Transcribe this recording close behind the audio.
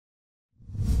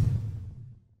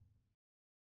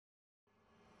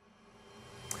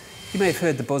You may have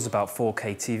heard the buzz about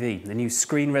 4K TV, the new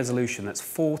screen resolution that's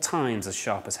 4 times as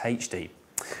sharp as HD.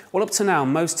 Well, up to now,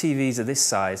 most TVs of this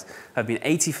size have been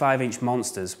 85-inch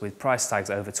monsters with price tags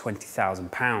over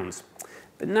 £20,000.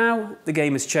 But now the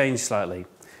game has changed slightly.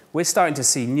 We're starting to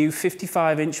see new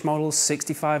 55-inch models,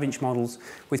 65-inch models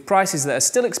with prices that are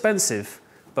still expensive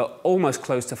but almost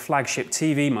close to flagship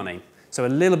TV money, so a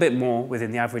little bit more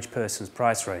within the average person's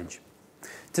price range.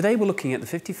 Today we're looking at the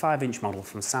 55-inch model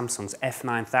from Samsung's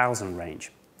F9000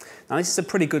 range. Now this is a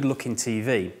pretty good looking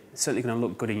TV. It's certainly going to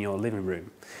look good in your living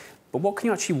room. But what can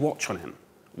you actually watch on it?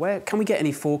 Where can we get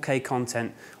any 4K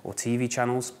content or TV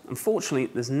channels? Unfortunately,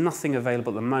 there's nothing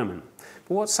available at the moment.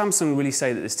 But what Samsung really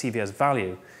say that this TV has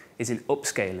value is in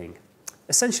upscaling.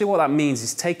 Essentially what that means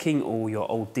is taking all your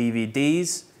old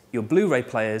DVDs, your Blu-ray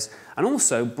players, and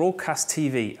also broadcast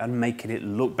TV and making it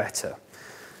look better.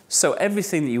 So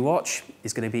everything that you watch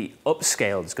is going to be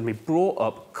upscaled. It's going to be brought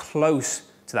up close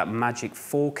to that magic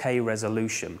 4K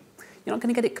resolution. You're not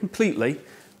going to get it completely,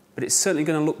 but it's certainly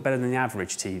going to look better than the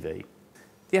average TV.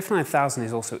 The F9000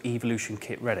 is also Evolution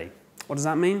kit ready. What does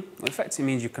that mean? Well, effectively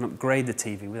means you can upgrade the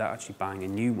TV without actually buying a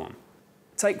new one.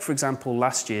 Take, for example,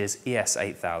 last year's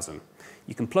ES8000.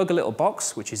 You can plug a little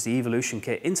box, which is the Evolution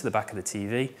kit, into the back of the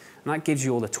TV, and that gives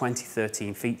you all the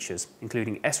 2013 features,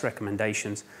 including S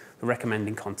recommendations for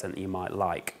recommending content that you might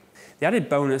like. The added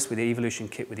bonus with the Evolution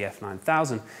kit with the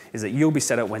F9000 is that you'll be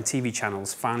set up when TV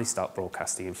channels finally start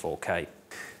broadcasting in 4K.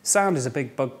 Sound is a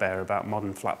big bugbear about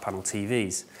modern flat panel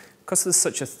TVs. Because there's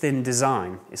such a thin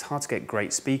design, it's hard to get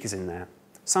great speakers in there.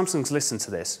 Samsung's listened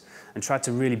to this and tried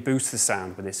to really boost the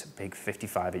sound with this big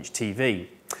 55-inch TV.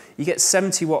 You get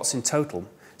 70 watts in total,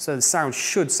 so the sound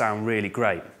should sound really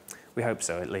great. We hope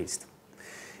so, at least.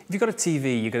 If you've got a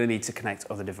TV, you're going to need to connect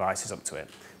other devices up to it,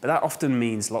 but that often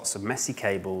means lots of messy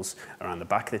cables around the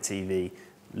back of the TV,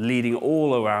 leading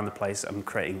all around the place and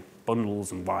creating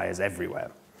bundles and wires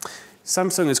everywhere.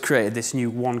 Samsung has created this new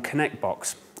One Connect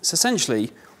box. It's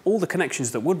essentially all the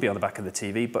connections that would be on the back of the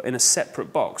TV, but in a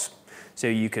separate box. So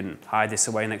you can hide this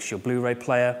away next to your Blu-ray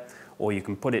player, or you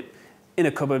can put it in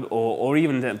a cupboard, or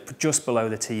even just below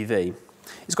the TV.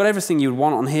 It's got everything you would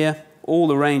want on here, all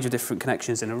the range of different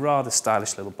connections in a rather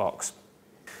stylish little box.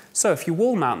 So if you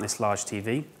wall mount this large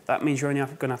TV, that means you're only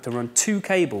going to have to run 2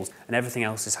 cables and everything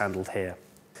else is handled here.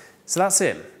 So that's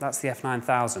it, that's the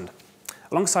F9000.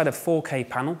 Alongside a 4K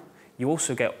panel, you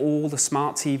also get all the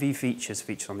smart TV features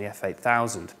featured on the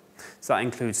F8000. So that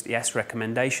includes the S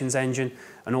recommendations engine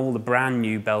and all the brand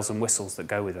new bells and whistles that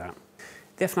go with that.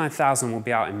 The F9000 will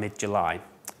be out in mid-July.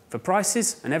 For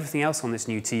prices and everything else on this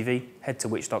new TV, head to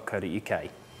which.co.uk.